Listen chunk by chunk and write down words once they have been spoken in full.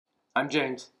I'm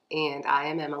James. And I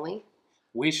am Emily.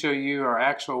 We show you our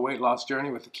actual weight loss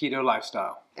journey with the keto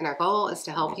lifestyle. And our goal is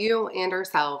to help you and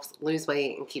ourselves lose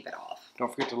weight and keep it off. Don't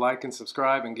forget to like and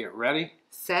subscribe and get ready.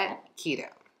 Set keto.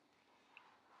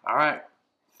 All right,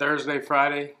 Thursday,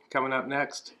 Friday coming up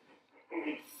next.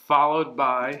 Followed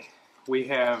by, we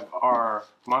have our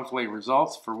monthly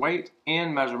results for weight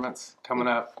and measurements coming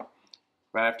up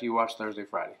right after you watch Thursday,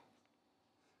 Friday.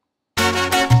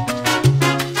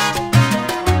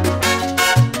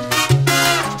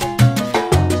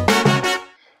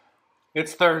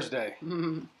 It's Thursday.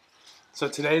 So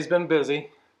today's been busy.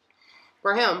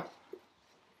 For him.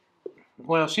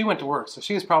 Well, she went to work, so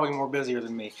she was probably more busier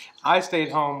than me. I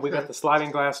stayed home. We got the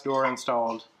sliding glass door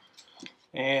installed,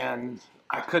 and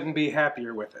I couldn't be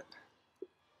happier with it.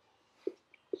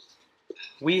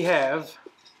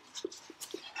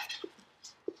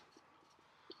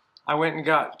 I went and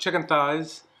got chicken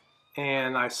thighs,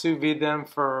 and I sous vide them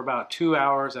for about 2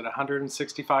 hours at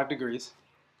 165 degrees.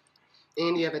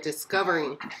 And you have a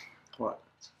discovery. What?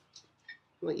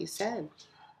 What you said.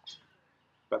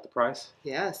 About the price?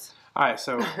 Yes. All right,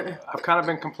 so I've kind of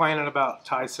been complaining about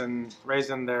Tyson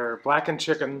raising their blackened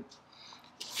chicken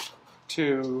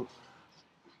to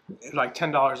like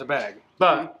 $10 a bag.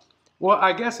 But, well,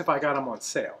 I guess if I got them on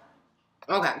sale.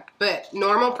 Okay, but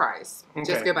normal price. Okay.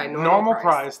 Just go by normal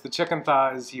price. The chicken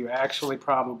thighs, you actually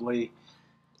probably,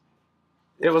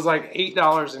 it was like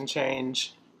 $8 and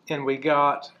change, and we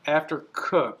got, after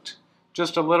cooked,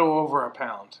 just a little over a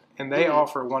pound. And they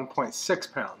offer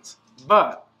 1.6 pounds.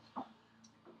 But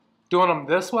doing them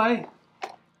this way,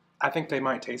 I think they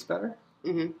might taste better.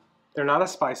 They're not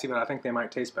as spicy, but I think they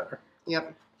might taste better.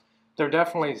 Yep. They're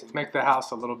definitely make the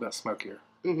house a little bit smokier.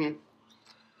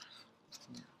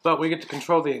 But we get to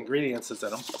control the ingredients that's in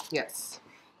them. Yes.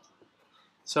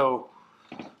 So,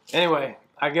 anyway,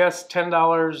 I guess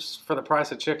 $10 for the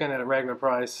price of chicken at a regular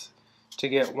price to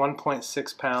get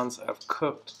 1.6 pounds of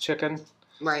cooked chicken.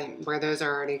 Right, where those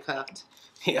are already cooked.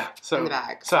 Yeah, so in the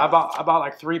bag. So I bought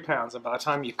like 3 pounds, and by the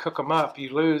time you cook them up,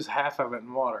 you lose half of it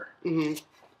in water.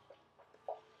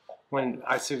 When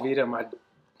I sous vide them, I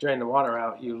drain the water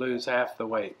out, you lose half the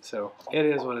weight. So it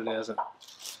is what it is.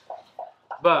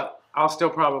 But I'll still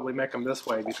probably make them this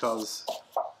way because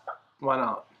why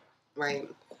not? Right.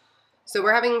 So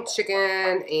we're having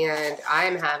chicken, and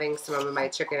I'm having some of my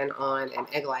chicken on an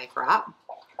egg life wrap.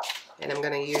 And I'm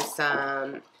going to use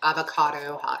some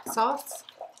avocado hot sauce.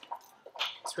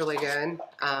 It's really good.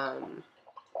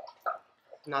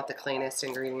 Not the cleanest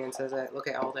ingredients, is it? Look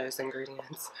at all those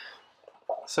ingredients.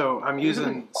 So I'm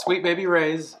using Sweet Baby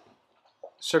Ray's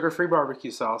sugar-free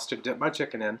barbecue sauce to dip my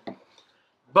chicken in.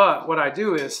 But what I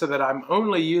do is, so that I'm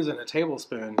only using a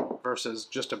tablespoon versus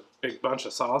just a big bunch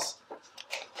of sauce,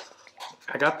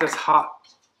 I got this hot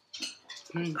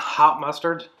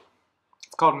mustard.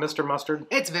 It's called Mr. Mustard.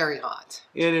 It's very hot.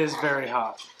 It is very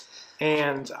hot.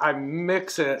 And I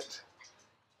mix it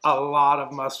a lot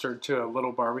of mustard to a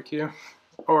little barbecue,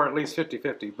 or at least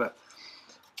 50-50, but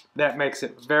that makes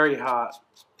it very hot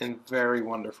and very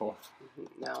wonderful.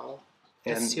 No,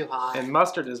 it's too hot. And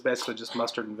mustard is basically just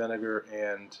mustard and vinegar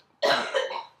and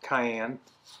cayenne.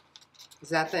 Is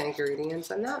that the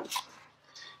ingredients in that?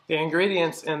 The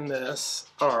ingredients in this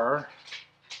are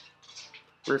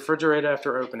refrigerate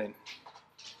after opening.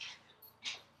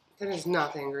 That is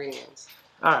not the ingredients.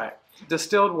 All right,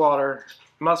 distilled water,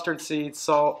 mustard seeds,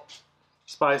 salt,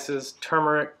 spices,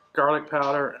 turmeric, garlic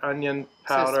powder, onion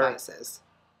powder. So spices.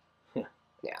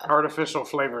 Yeah. Artificial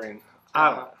flavoring. I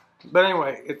don't know. But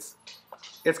anyway, it's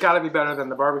got to be better than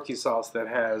the barbecue sauce that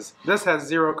has, this has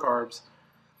 0 carbs.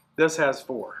 This has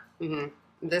 4.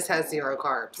 This has 0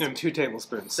 carbs. And 2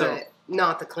 tablespoons. But So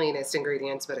not the cleanest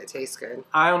ingredients, but it tastes good.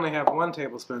 I only have 1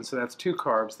 tablespoon, so that's 2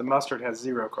 carbs. The mustard has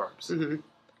 0 carbs.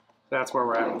 That's where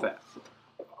we're at with that.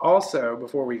 Also,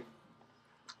 before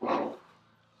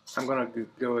I'm going to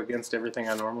go against everything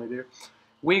I normally do.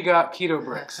 We got Keto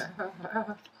Bricks.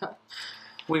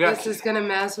 This is going to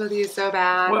mess with you so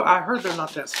bad. Well, I heard they're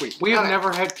not that sweet. We have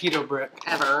never had Keto Brick.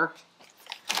 Ever.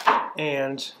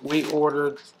 And we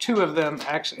ordered 2 of them,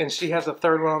 actually, and she has a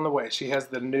 3rd one on the way. She has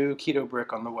the new Keto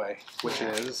Brick on the way, which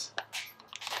is,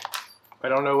 I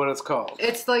don't know what it's called.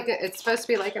 It's like, it's supposed to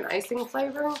be like an icing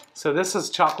flavor. So this is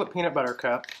chocolate peanut butter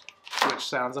cup, which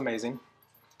sounds amazing.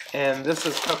 And this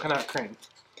is coconut cream.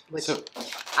 Which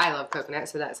I love coconut,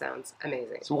 so that sounds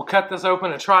amazing. So we'll cut this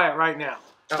open and try it right now.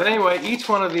 Okay. But anyway, each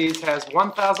one of these has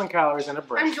 1,000 calories in a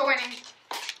brick. I'm joining.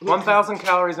 1,000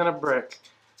 calories in a brick,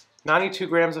 92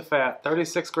 grams of fat,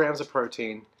 36 grams of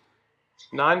protein,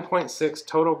 9.6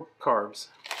 total carbs.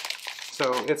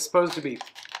 So it's supposed to be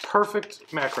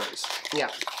perfect macros.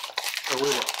 Yeah. So we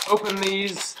will open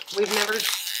these. We've never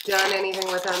done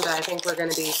anything with them, but I think we're going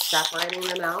to be separating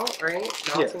them out, right?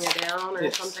 Melting it down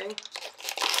or something.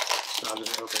 I'll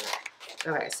just open it.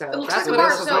 Okay, so that's So what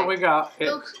this is what we got.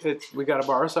 We got a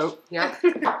bar of soap. Yep.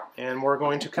 And we're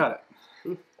going to cut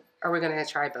it. Are we going to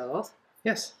try both?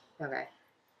 Yes. Okay.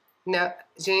 No,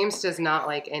 James does not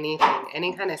like anything,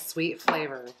 any kind of sweet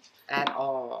flavor at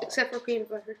all. Except for peanut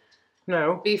butter.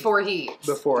 No. Before he eats.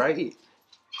 Before I eat.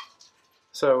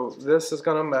 So this is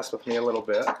going to mess with me a little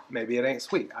bit. Maybe it ain't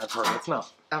sweet. I've heard it's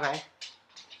not. Okay.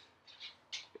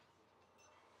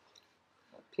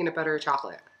 Peanut butter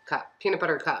chocolate cup. Peanut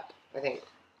butter cup, I think.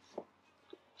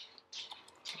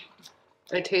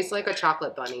 It tastes like a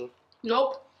chocolate bunny.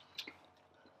 Nope.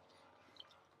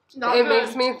 Not It good.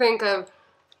 makes me think of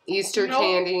Easter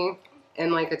candy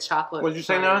and like a chocolate. What did you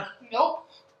say, bunny. Noah? Nope.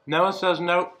 Noah says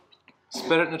nope.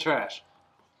 Spit it in the trash.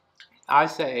 I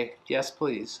say, yes,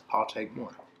 please. I'll take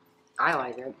more. I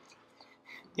like it.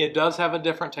 It does have a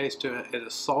different taste to it. It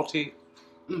is salty.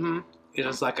 Mm-hmm. It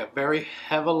is like a very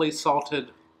heavily salted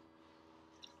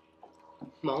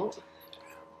Malt.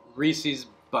 Reese's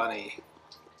bunny.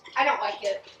 I don't like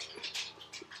it.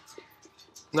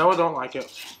 Noah don't like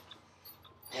it.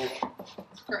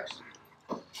 Gross.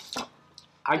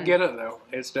 I get it, though.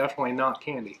 It's definitely not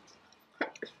candy.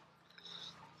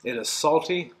 It is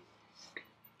salty.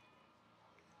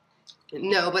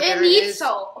 No, but It there needs is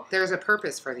salt. there's a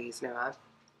purpose for these, Noah.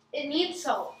 It needs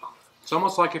salt. It's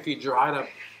almost like if you dried up,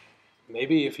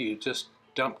 maybe if you just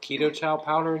dump keto chow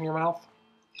powder in your mouth.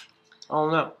 I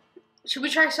don't know. Should we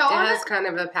try salt It on has it? kind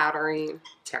of a powdery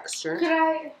texture. Could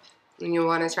I? And you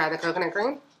want to try the coconut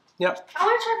cream? Yep. I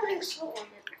want to try putting salt on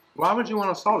it. Why would you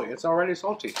want to salt it? It's already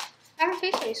salty. I don't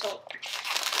taste any salt.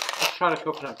 Let's try the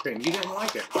coconut cream. You didn't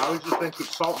like it. Why would you think you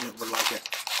salting it would like it?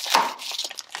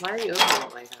 Why are you opening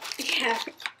it like that?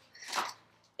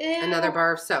 Yeah. Ew. Another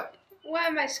bar of soap. Why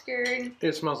am I scared?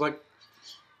 It smells like...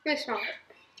 I smell it.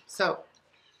 Soap.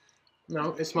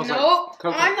 No, it smells Nope. like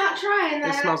coconut. I'm not trying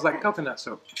that. It smells like coconut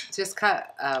soap. Just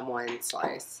cut one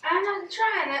slice. I'm not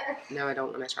trying it. No, I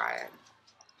don't want to try it.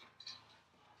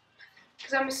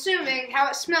 Because I'm assuming how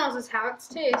it smells is how it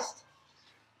tastes.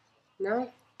 No?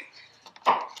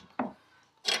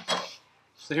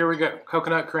 So here we go.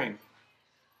 Coconut cream.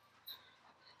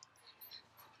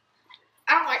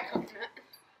 I don't like coconut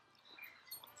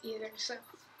either, so.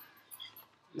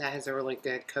 That has a really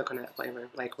good coconut flavor,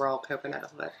 like raw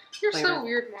coconut. You're flavor. so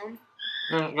weird, Mom.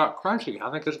 And it got crunchy. I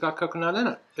think it's got coconut in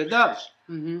it. It does.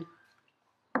 Mm-hmm.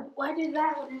 Why do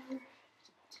that whenever?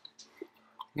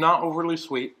 Not overly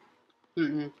sweet.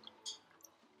 Mm-hmm.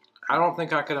 I don't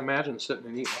think I could imagine sitting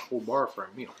and eating a whole bar for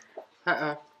a meal.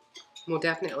 Uh-uh. We'll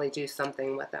definitely do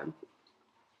something with them.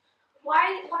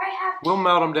 Why have We'll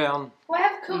melt them down.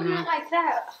 coconut like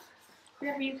that?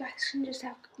 Whenever you guys can just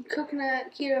have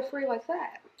coconut keto free like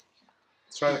that.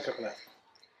 Let's try the coconut.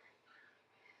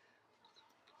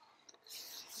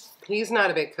 He's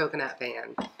not a big coconut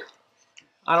fan.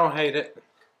 I don't hate it.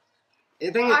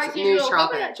 I think I it's do new a coconut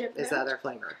chocolate chip is the now. other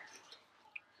flavor.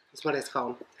 That's what it's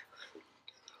called.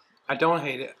 I don't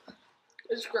hate it,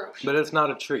 It's gross. but it's not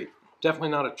a treat. Definitely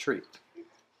not a treat.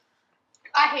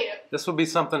 I hate it. This would be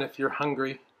something if you're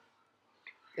hungry.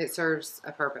 It serves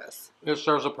a purpose. It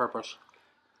serves a purpose.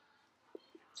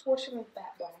 It's worse than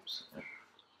fat bombs.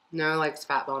 No likes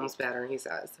fat bombs better, he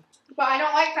says. But I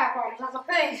don't like fat bombs. That's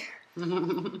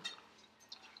the thing.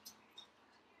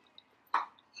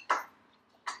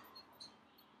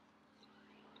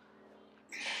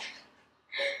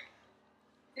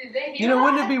 Did they hear You know, that?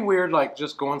 wouldn't it be weird, like,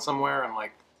 just going somewhere and,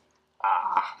 like,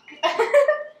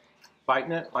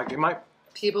 biting it? Like, it might...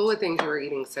 People would think you were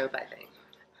eating soap, I think.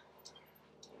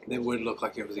 It would look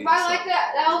like it was eating If I like something.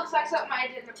 that, that looks like something I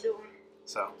didn't do.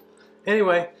 So,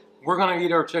 anyway, we're going to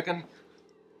eat our chicken.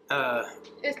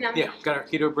 It's not. Yeah, got our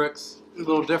Keto Bricks. A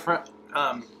little different.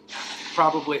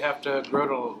 Probably have to grow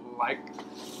to like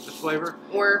the flavor.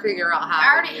 Or figure out how I to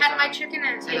already use had my them chicken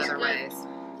and it in tastes other good. ways.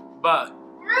 But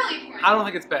Really? I don't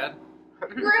think it's bad.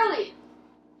 Really?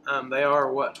 They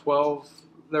are, what, 12?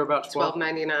 They're about 12.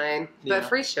 $12.99, Yeah. but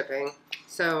free shipping.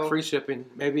 So Free shipping.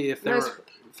 Maybe if they Most-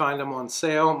 find them on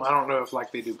sale. I don't know if,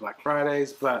 like, they do Black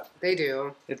Fridays, but they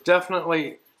do. it's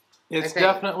definitely... It's I think-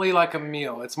 definitely like a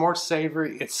meal. It's more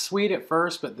savory. It's sweet at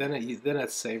first, but then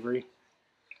it's savory.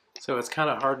 So it's kind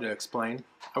of hard to explain.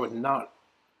 I would not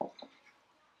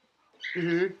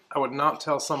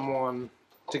tell someone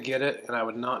to get it, and I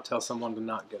would not tell someone to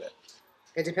not get it.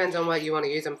 It depends on what you want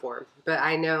to use them for. But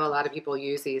I know a lot of people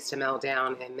use these to melt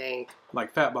down and make.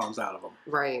 Like fat bombs out of them.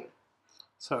 Right.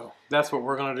 So that's what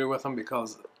we're going to do with them,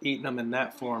 because eating them in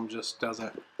that form just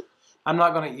doesn't I'm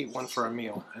not going to eat one for a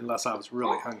meal unless I was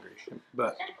really hungry.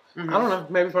 But I don't know.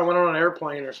 Maybe if I went on an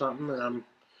airplane or something and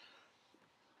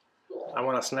I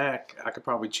want a snack, I could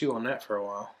probably chew on that for a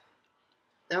while.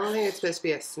 I don't think it's supposed to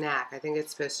be a snack. I think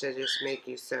it's supposed to just make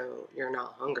you so you're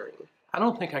not hungry. I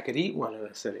don't think I could eat one in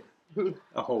a sitting.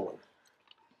 A whole one.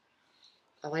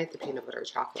 I like the peanut butter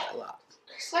chocolate a lot.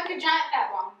 It's like a giant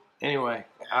fat bomb. Anyway,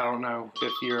 I don't know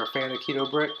if you're a fan of Keto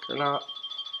Brick or not.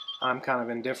 I'm kind of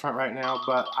indifferent right now,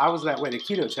 but I was that way to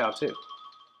Keto Chow too.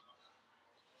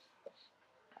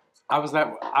 I was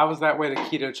that way to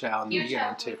Keto Chow in the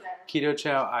beginning too. Keto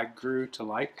Chow I grew to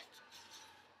like,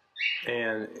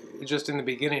 and just in the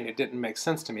beginning it didn't make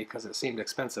sense to me because it seemed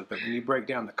expensive. But when you break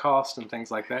down the cost and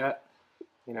things like that,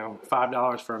 you know,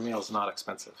 $5 for a meal is not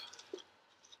expensive.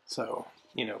 So,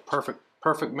 you know, perfect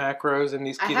macros in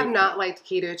these keto. I have not liked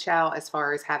Keto Chow as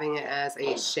far as having it as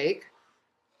a shake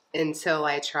until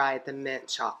I tried the mint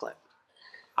chocolate.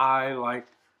 I like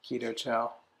Keto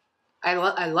Chow. I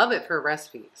love it for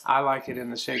recipes. I like it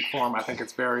in the shake form. I think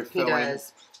it's very filling. He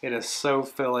does. It is so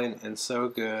filling and so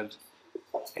good.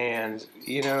 And,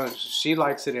 you know, she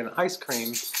likes it in ice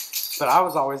cream, but I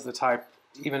was always the type,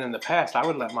 even in the past, I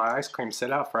would let my ice cream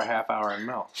sit out for a half hour and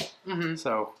melt. Mm-hmm.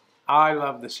 So I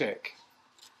love the shake.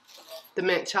 The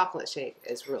mint chocolate shake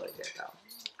is really good, though.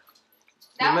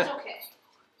 That was okay.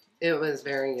 It was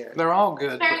very good. They're all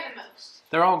good. Better than most.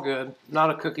 They're all good. Not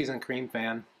a cookies and cream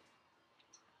fan.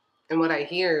 And what I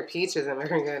hear, peach isn't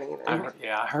very good either.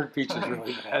 I heard peach is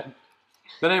really bad.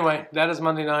 But anyway, that is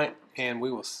Monday night, and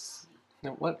we will...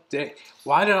 What day?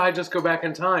 Why did I just go back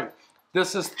in time?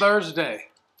 This is Thursday.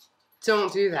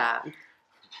 Don't do that.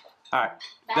 All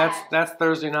right. That's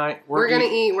Thursday night. We're going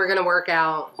to eat. We're going to work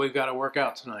out. We've got to work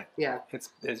out tonight. Yeah.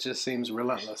 It just seems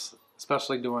relentless,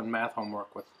 especially doing math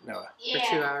homework with Noah. Yeah.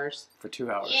 For 2 hours. For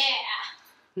 2 hours.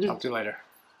 Yeah. Talk to you later.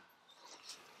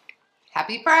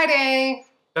 Happy Friday.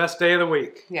 Best day of the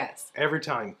week. Yes. Every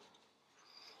time.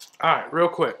 All right, real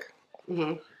quick.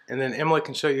 Mm-hmm. And then Emily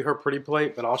can show you her pretty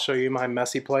plate, but I'll show you my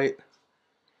messy plate.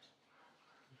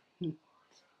 All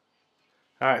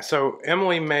right, so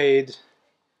Emily made...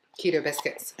 Keto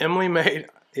biscuits. Emily made,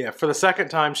 for the second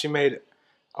time, she made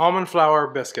almond flour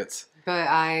biscuits.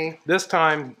 But This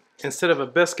time, instead of a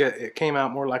biscuit, it came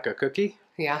out more like a cookie.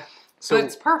 Yeah. So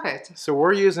it's perfect. So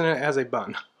we're using it as a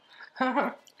bun.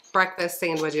 Breakfast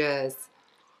sandwiches.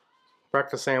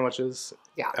 Breakfast sandwiches.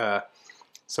 Yeah.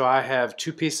 So I have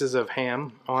 2 pieces of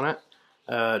ham on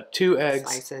it, 2 eggs.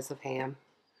 Slices of ham.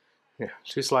 Yeah,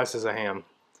 2 slices of ham.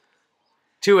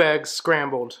 2 eggs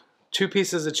scrambled, 2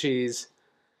 pieces of cheese,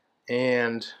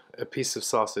 and a piece of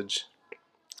sausage.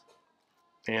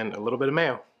 And a little bit of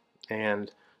mayo.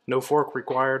 And no fork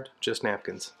required, just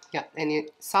napkins. Yeah, and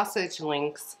sausage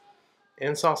links.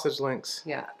 And sausage links.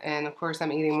 Yeah, and of course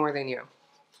I'm eating more than you.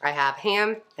 I have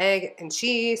ham, egg, and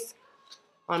cheese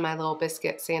on my little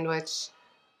biscuit sandwich.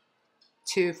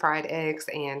 2 fried eggs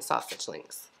and sausage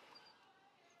links.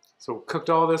 So cooked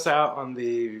all this out on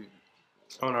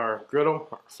our griddle,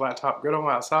 our flat top griddle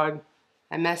outside.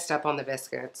 I messed up on the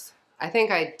biscuits. I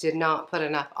think I did not put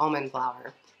enough almond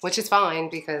flour, which is fine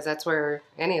because that's where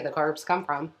any of the carbs come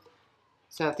from.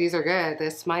 So if these are good,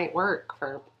 this might work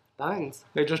for buns.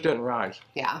 They just didn't rise.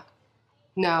 Yeah.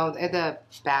 No, the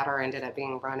batter ended up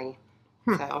being runny.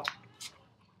 So.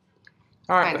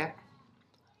 All right. Kinda.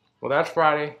 Well, that's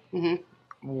Friday. Mm-hmm.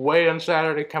 Weigh-in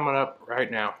Saturday coming up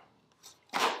right now.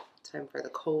 Time for the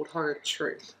cold, hard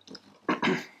truth.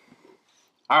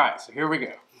 All right, so here we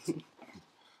go.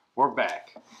 We're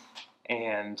back.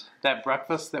 And that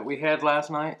breakfast that we had last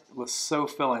night was so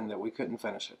filling that we couldn't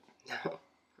finish it.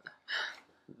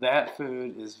 That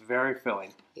food is very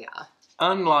filling. Yeah.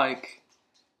 Unlike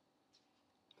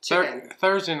Chicken.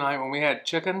 Thursday night when we had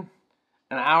chicken,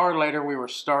 an hour later we were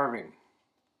starving.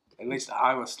 At least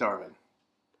I was starving.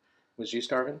 Was you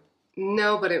starving?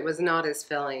 No, but it was not as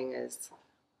filling as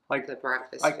the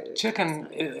breakfast food. Chicken,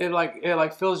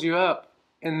 it fills you up,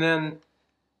 and then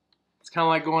it's kind of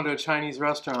like going to a Chinese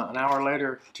restaurant. An hour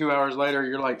later, 2 hours later,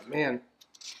 you're like, man,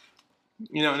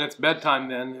 and it's bedtime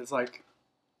then. It's like,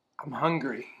 I'm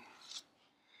hungry.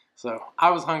 So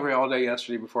I was hungry all day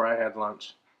yesterday before I had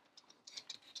lunch.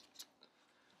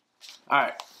 All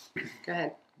right. Go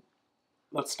ahead.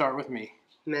 Let's start with me.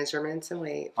 Measurements and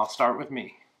weight. I'll start with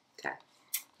me. Okay.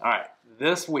 All right.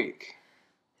 This week.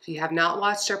 If you have not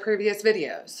watched our previous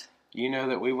videos. You know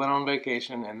that we went on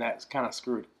vacation and that's kind of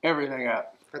screwed everything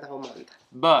up. For the whole month.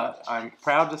 But I'm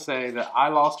proud to say that I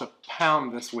lost 1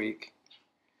 pound this week.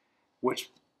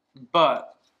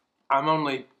 But I'm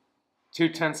only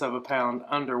 0.2 of a pound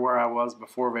under where I was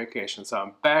before vacation. So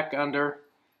I'm back under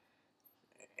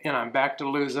and I'm back to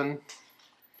losing.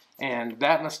 And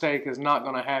that mistake is not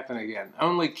going to happen again.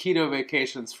 Only keto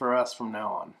vacations for us from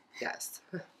now on. Yes.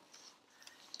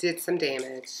 Did some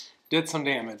damage. Did some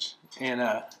damage. And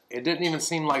it didn't even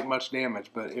seem like much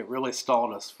damage, but it really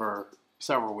stalled us for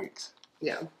several weeks.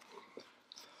 Yeah.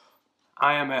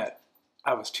 I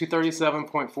was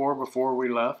 237.4 before we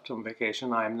left on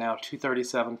vacation. I am now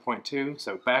 237.2,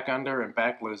 so back under and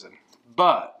back losing.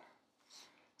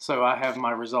 So I have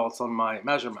my results on my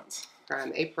measurements.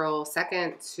 From April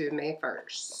 2nd to May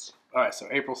 1st. All right, so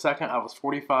April 2nd, I was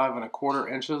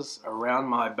 45.25 inches around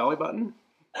my belly button,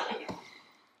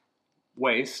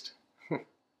 waist,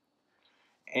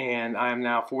 and I am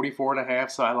now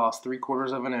 44.5, so I lost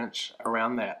 3/4 of an inch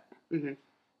around that. Mm-hmm.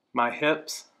 My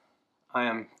hips, I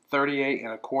am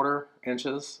 38.25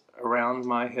 inches around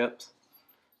my hips,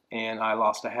 and I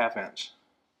lost 1/2 inch.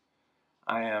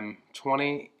 I am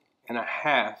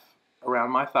 20.5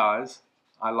 around my thighs.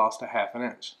 I lost 1/2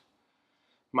 inch.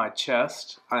 My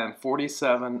chest, I am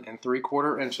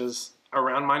 47.75 inches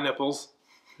around my nipples.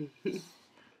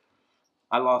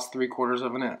 I lost 3/4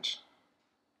 of an inch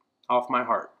off my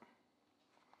heart.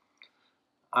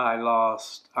 I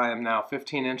am now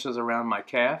 15 inches around my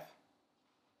calf.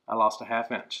 I lost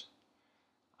 1/2 inch.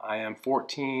 I am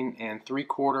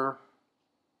 14.75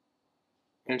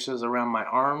 inches around my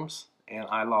arms, and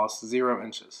I lost 0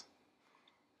 inches.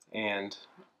 And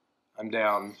I'm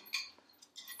down,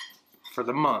 for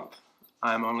the month,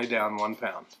 I'm only down 1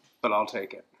 pound, but I'll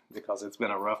take it because it's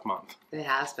been a rough month. It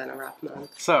has been a rough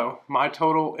month. So my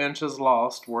total inches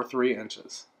lost were 3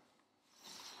 inches.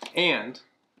 And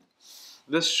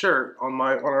this shirt on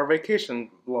our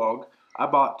vacation vlog, I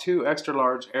bought 2 extra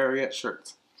large Ariat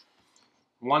shirts.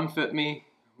 One fit me,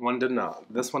 one did not.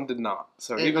 This one did not.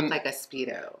 So It looked like a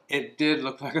Speedo. It did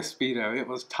look like a Speedo. It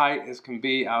was tight as can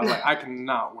be. I was like, I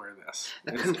cannot wear this.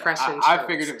 The compression I shorts.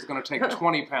 figured it was going to take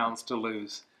 20 pounds to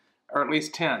lose, or at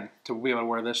least 10 to be able to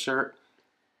wear this shirt.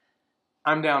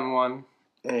 I'm down 1,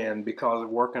 and because of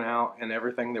working out and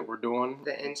everything that we're doing,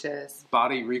 The inches.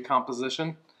 body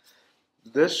recomposition,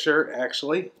 this shirt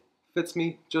actually fits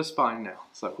me just fine now.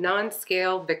 So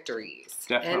Non-scale victories.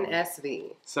 Definitely.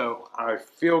 NSV. So I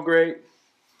feel great.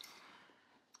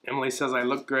 Emily says I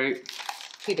look great.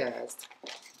 He does.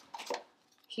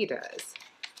 He does.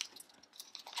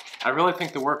 I really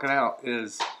think the working out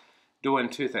is doing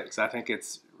 2 things. I think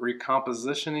it's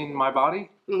recompositioning my body,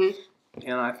 Mm-hmm.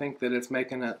 and I think that it's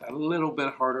making it a little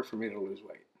bit harder for me to lose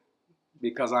weight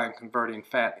because I'm converting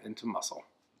fat into muscle.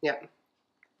 Yep.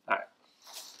 All right.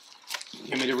 You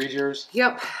want me to read yours?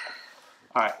 Yep.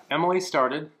 All right. Emily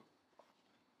started.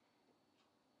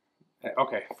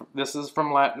 Okay, this is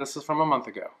from a month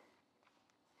ago.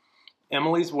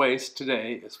 Emily's waist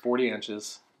today is 40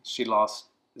 inches. She lost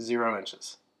 0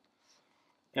 inches.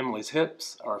 Emily's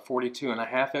hips are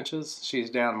 42.5 inches.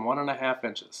 She's down 1.5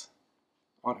 inches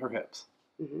on her hips.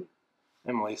 Mm-hmm.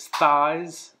 Emily's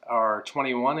thighs are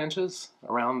 21 inches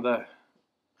around the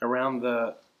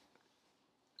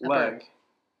leg.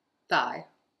 Thigh.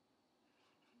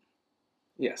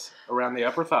 Yes, around the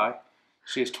upper thigh.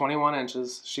 She is 21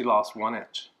 inches. She lost 1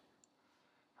 inch.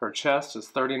 Her chest is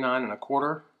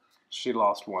 39.25. She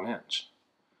lost 1 inch.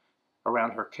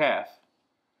 Around her calf,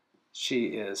 she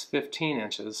is 15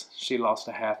 inches. She lost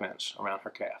 1/2 inch around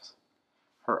her calves.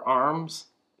 Her arms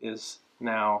is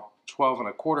now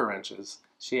 12.25 inches.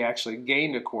 She actually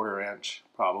gained 1/4 inch,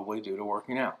 probably due to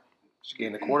working out. She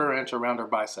gained 1/4 inch around her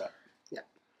bicep. Yep.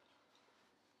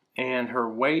 And her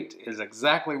weight is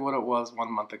exactly what it was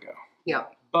 1 month ago.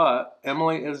 Yep. But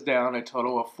Emily is down a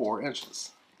total of 4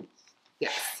 inches.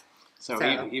 Yes. So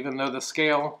even though the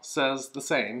scale says the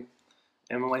same,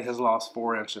 Emily has lost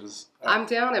 4 inches. I'm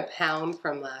down a pound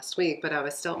from last week, but I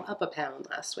was still up a pound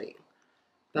last week.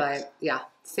 But Yes. yeah,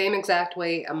 same exact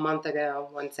weight a month ago,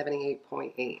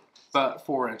 178.8. But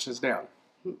 4 inches down.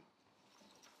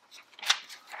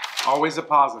 Always a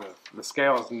positive. The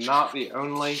scale is not the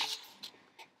only,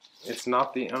 it's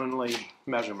not the only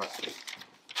measurement.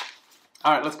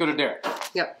 All right, let's go to Derek.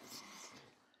 Yep.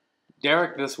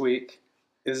 Derek this week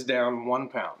is down 1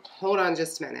 pound. Hold on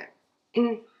just a minute.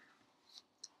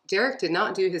 Derek did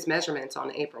not do his measurements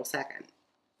on April 2nd.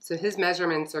 So his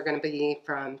measurements are going to be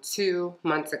from 2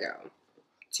 months ago.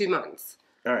 2 months.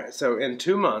 All right, so in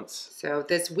 2 months, So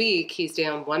this week, he's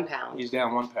down 1 pound. he's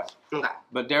down 1 pound. Okay.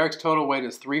 But Derek's total weight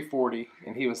is 340,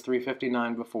 and he was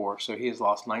 359 before, so he has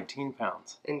lost 19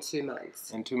 pounds In 2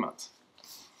 months. in 2 months.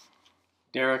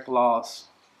 Derek's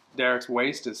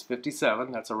waist is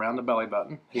 57, that's around the belly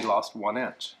button. He lost 1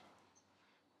 inch.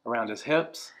 Around his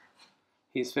hips,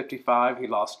 he's 55, he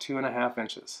lost 2.5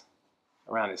 inches.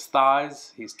 Around his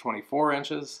thighs, he's 24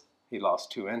 inches, he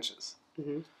lost 2 inches.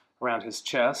 Mm-hmm. Around his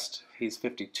chest, he's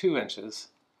 52 inches.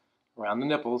 Around the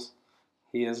nipples,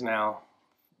 he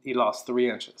lost 3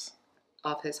 inches.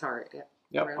 Off his heart. Yep.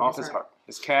 Yep, off his heart.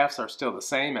 His calves are still the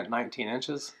same at 19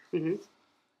 inches.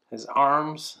 His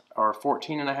arms are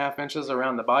 14.5 inches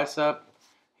around the bicep.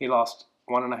 He lost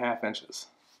 1.5 inches.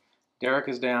 Derek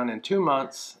is down in 2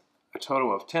 months, a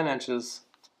total of 10 inches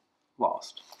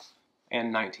lost,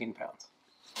 and 19 pounds.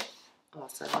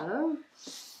 Awesome.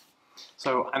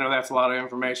 So I know that's a lot of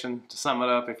information. To sum it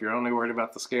up, if you're only worried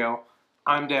about the scale,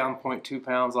 I'm down 0.2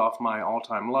 pounds off my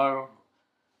all-time low,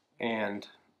 and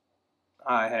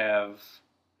I have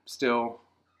still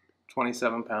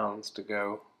 27 pounds to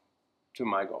go to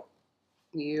my goal.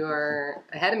 You are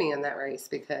ahead of me in that race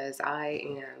because I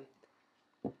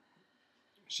am.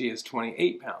 She is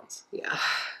 28 pounds. Yeah.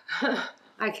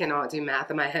 I cannot do math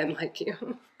in my head like you.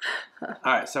 All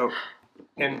right, so,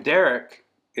 and Derek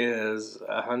is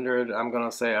 100, I'm going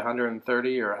to say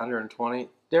 130 or 120.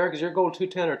 Derek, is your goal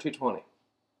 210 or 220?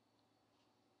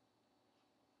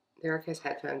 Derek has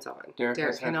headphones on.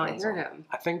 Derek cannot hear him.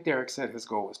 I think Derek said his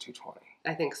goal was 220.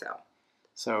 I think so.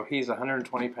 So he's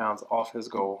 120 pounds off his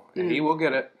goal, and he will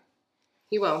get it.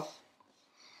 He will.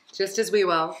 Just as we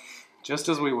will. Just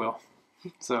as we will.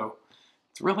 So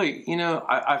it's really, you know,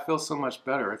 I feel so much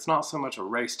better. It's not so much a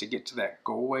race to get to that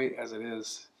goal weight as it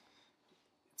is.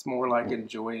 It's more like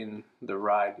enjoying the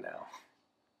ride now.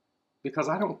 Because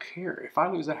I don't care. If I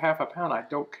lose a half a pound, I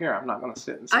don't care. I'm not going to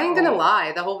sit and say, I ain't going to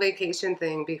lie. The whole vacation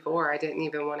thing before, I didn't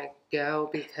even want to go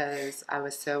because I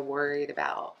was so worried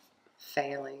about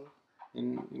failing.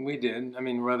 And we did. I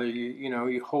mean, whether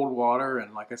you hold water,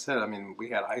 and like I said, I mean, we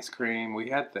had ice cream. We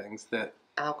had things that...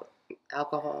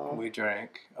 Alcohol. We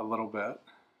drank a little bit.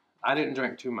 I didn't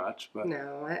drink too much, but...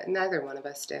 No, neither one of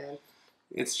us did.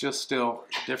 It's just still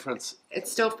a difference.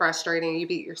 It's still frustrating. You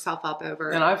beat yourself up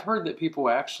over it. And I've heard that people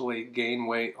actually gain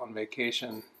weight on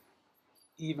vacation,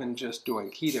 even just doing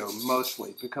keto,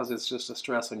 mostly because it's just a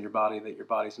stress on your body that your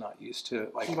body's not used to.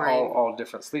 Like right. all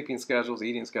different sleeping schedules,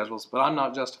 eating schedules. But I'm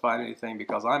not justifying anything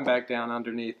because I'm back down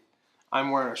underneath.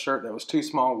 I'm wearing a shirt that was too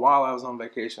small while I was on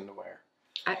vacation to wear.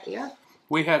 Yeah.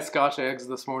 We had Scotch eggs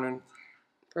this morning.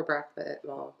 For breakfast.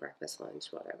 Well, breakfast, lunch,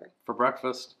 whatever. For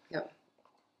breakfast. Yep.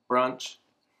 Brunch.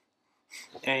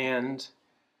 And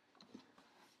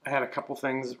I had a couple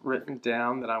things written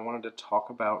down that I wanted to talk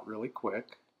about really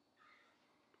quick.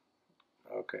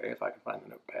 Okay, if I can find the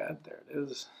notepad. There it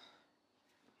is.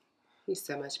 He's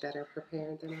so much better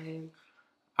prepared than I am.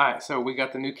 All right, so we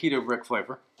got the new Keto Brick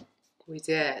flavor. We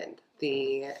did.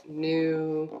 The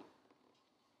new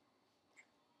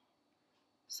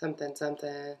something.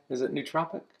 Is it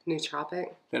nootropic? Nootropic.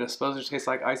 That is supposed to taste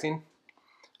like icing?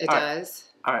 It does.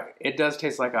 All right, it does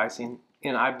taste like icing,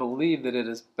 and I believe that it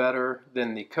is better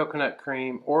than the coconut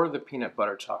cream or the peanut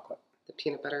butter chocolate. The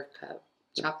peanut butter cup.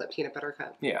 Chocolate peanut butter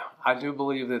cup. Yeah, I do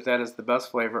believe that is the best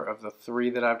flavor of the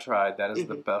 3 that I've tried. That is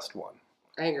the best one.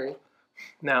 I agree.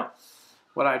 Now,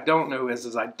 what I don't know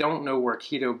is I don't know where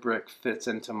Keto Brick fits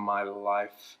into my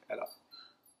life at all.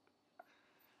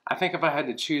 I think if I had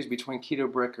to choose between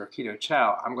Keto Brick or Keto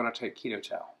Chow, I'm going to take Keto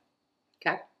Chow.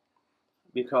 Okay.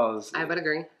 Because I would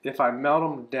agree. If I melt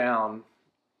them down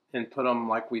and put them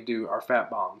like we do our fat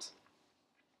bombs,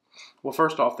 well,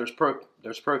 first off,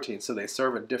 there's protein, so they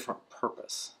serve a different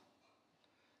purpose.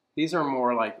 These are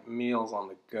more like meals on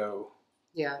the go.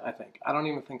 Yeah. I think. I don't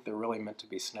even think they're really meant to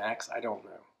be snacks. I don't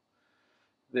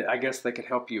know. I guess they could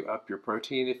help you up your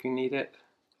protein if you need it.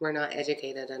 We're not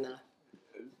educated enough.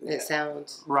 It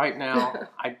sounds. Right now,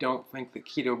 I don't think the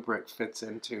Keto Brick fits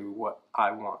into what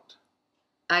I want.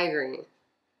 I agree.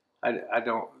 I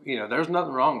don't, there's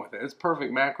nothing wrong with it. It's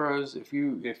perfect macros. If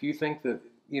you think that,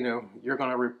 you're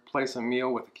going to replace a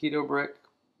meal with a Keto Brick,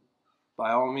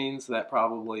 by all means, that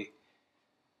probably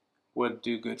would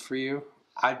do good for you.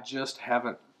 I just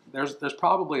haven't, there's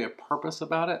probably a purpose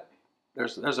about it.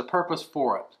 There's a purpose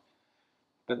for it,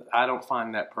 but I don't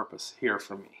find that purpose here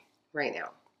for me. Right now.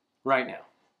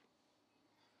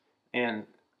 And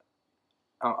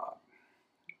I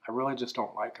really just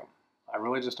don't like them. I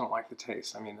really just don't like the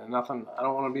taste. I mean, I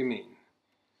don't want to be mean.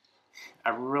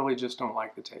 I really just don't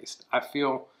like the taste. I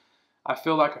feel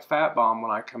like a fat bomb when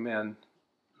I come in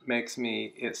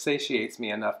it satiates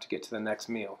me enough to get to the next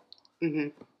meal.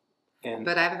 Mm-hmm.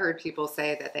 But I've heard people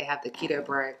say that they have the Keto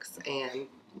Bricks and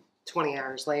 20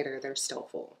 hours later they're still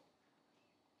full.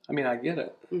 I mean, I get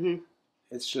it. Mm-hmm.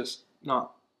 It's just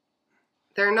not.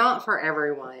 They're not for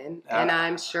everyone, and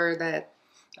I'm sure that.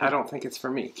 I don't think it's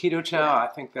for me. Keto Chow, yeah. I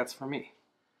think that's for me.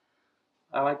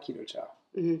 I like Keto Chow.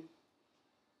 Mm-hmm.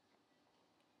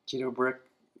 Keto Brick,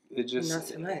 it just not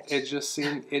so much. It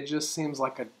just seems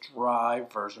like a dry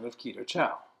version of Keto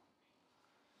Chow.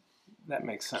 that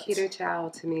makes sense. Keto chow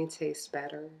to me tastes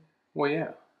better. Well,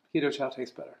 yeah, keto chow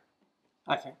tastes better,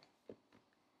 I think.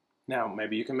 Now,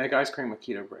 maybe you can make ice cream with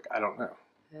Keto Brick. I don't know.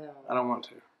 Yeah. I don't want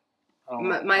to.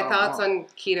 My thoughts on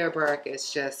Keto Brick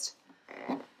is just...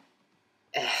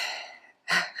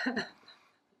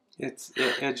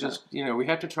 It just, you know, we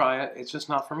have to try it. It's just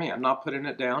not for me. I'm not putting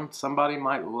it down. Somebody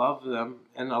might love them,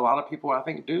 and a lot of people I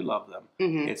think do love them.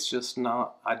 Mm-hmm. It's just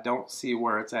not, I don't see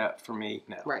where it's at for me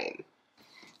now. Right.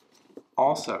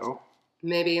 Also,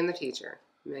 maybe in the future.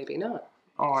 Maybe not.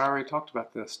 Oh, I already talked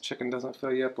about this. Chicken doesn't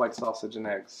fill you up like sausage and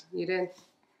eggs. You did?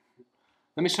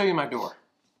 Let me show you my door.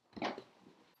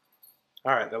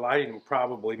 All right, the lighting will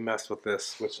probably mess with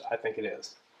this, which I think it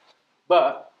is.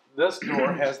 But this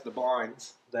door has the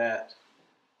blinds that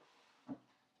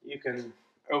you can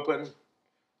open,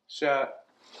 shut,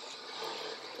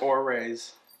 or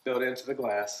raise, built into the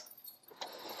glass.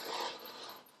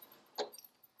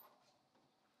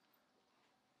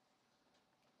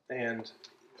 And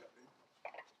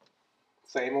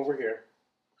same over here.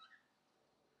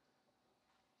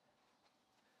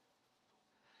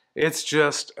 It's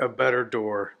just a better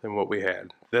door than what we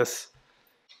had.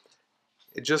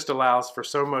 It just allows for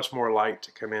so much more light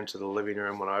to come into the living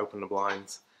room when I open the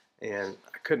blinds, and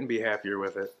I couldn't be happier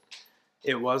with it.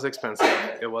 It was expensive.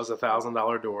 It was a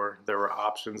 $1,000 door. There were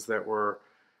options that were,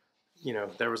 you know,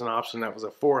 there was an option that was a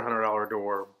 $400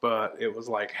 door, but it was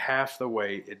like half the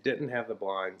weight. It didn't have the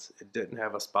blinds. It didn't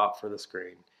have a spot for the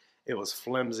screen. It was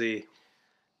flimsy,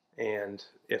 and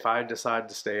if I decide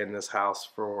to stay in this house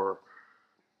for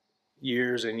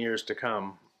years and years to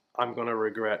come, I'm going to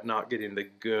regret not getting the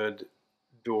good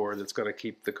door that's going to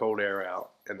keep the cold air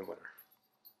out in the winter.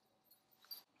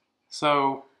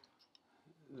 So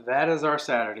that is our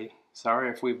Saturday.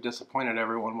 Sorry if we've disappointed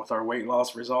everyone with our weight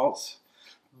loss results,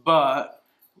 but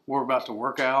we're about to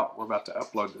work out. We're about to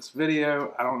upload this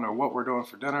video. I don't know what we're doing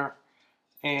for dinner,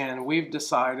 and we've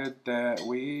decided that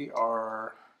we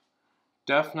are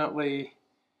definitely,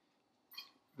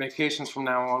 vacations from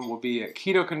now on will be at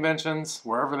keto conventions,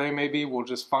 wherever they may be. We'll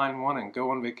just find one and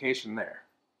go on vacation there.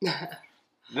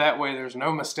 That way there's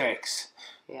no mistakes.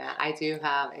 Yeah, I do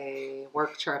have a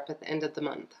work trip at the end of the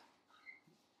month.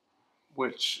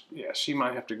 Which, yeah, she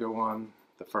might have to go on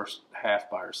the first half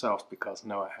by herself because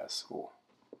Noah has school.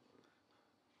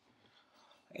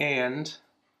 And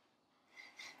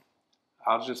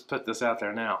I'll just put this out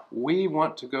there now. We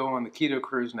want to go on the keto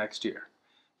cruise next year.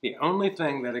 The only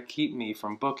thing that'll keep me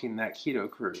from booking that keto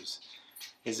cruise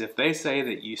is if they say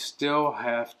that you still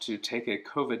have to take a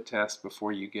COVID test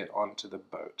before you get onto the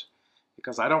boat.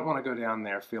 Because I don't want to go down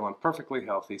there feeling perfectly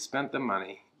healthy, spent the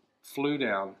money, flew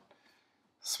down,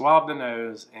 swab the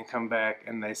nose, and come back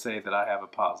and they say that I have a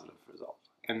positive result.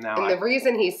 And the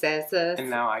reason he says this...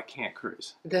 And now I can't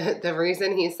cruise. The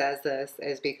reason he says this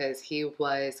is because he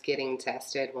was getting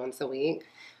tested once a week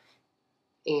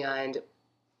and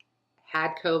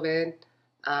had COVID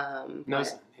a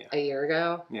year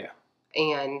ago. Yeah.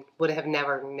 And would have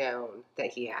never known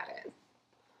that he had it.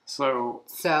 So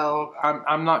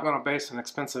I'm not going to base an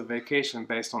expensive vacation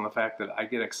based on the fact that I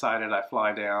get excited, I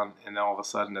fly down, and all of a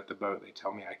sudden at the boat they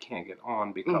tell me I can't get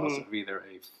on because of either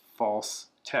a false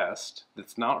test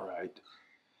that's not right,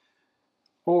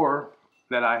 or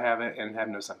that I have it and have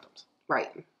no symptoms.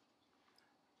 Right.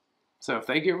 So if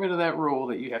they get rid of that rule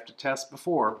that you have to test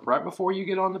right before you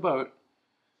get on the boat,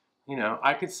 you know,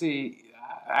 I could see.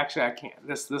 Actually, I can't.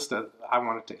 I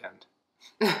want it to end.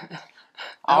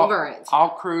 I'll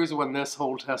cruise when this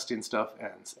whole testing stuff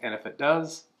ends, and if it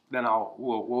does, then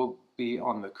we'll be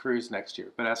on the cruise next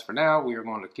year. But as for now, we are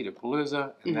going to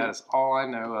Ketopalooza, and that is all I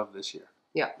know of this year.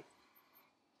 Yeah.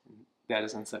 That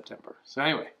is in September. So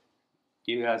anyway,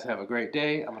 you guys have a great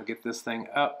day. I'm going to get this thing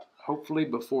up hopefully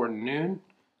before noon,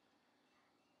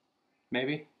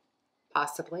 maybe,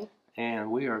 possibly,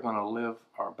 and we are going to live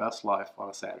our best life on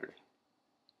a Saturday.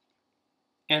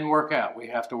 And work out. We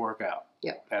have to work out.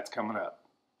 Yep. That's coming up.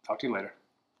 Talk to you later.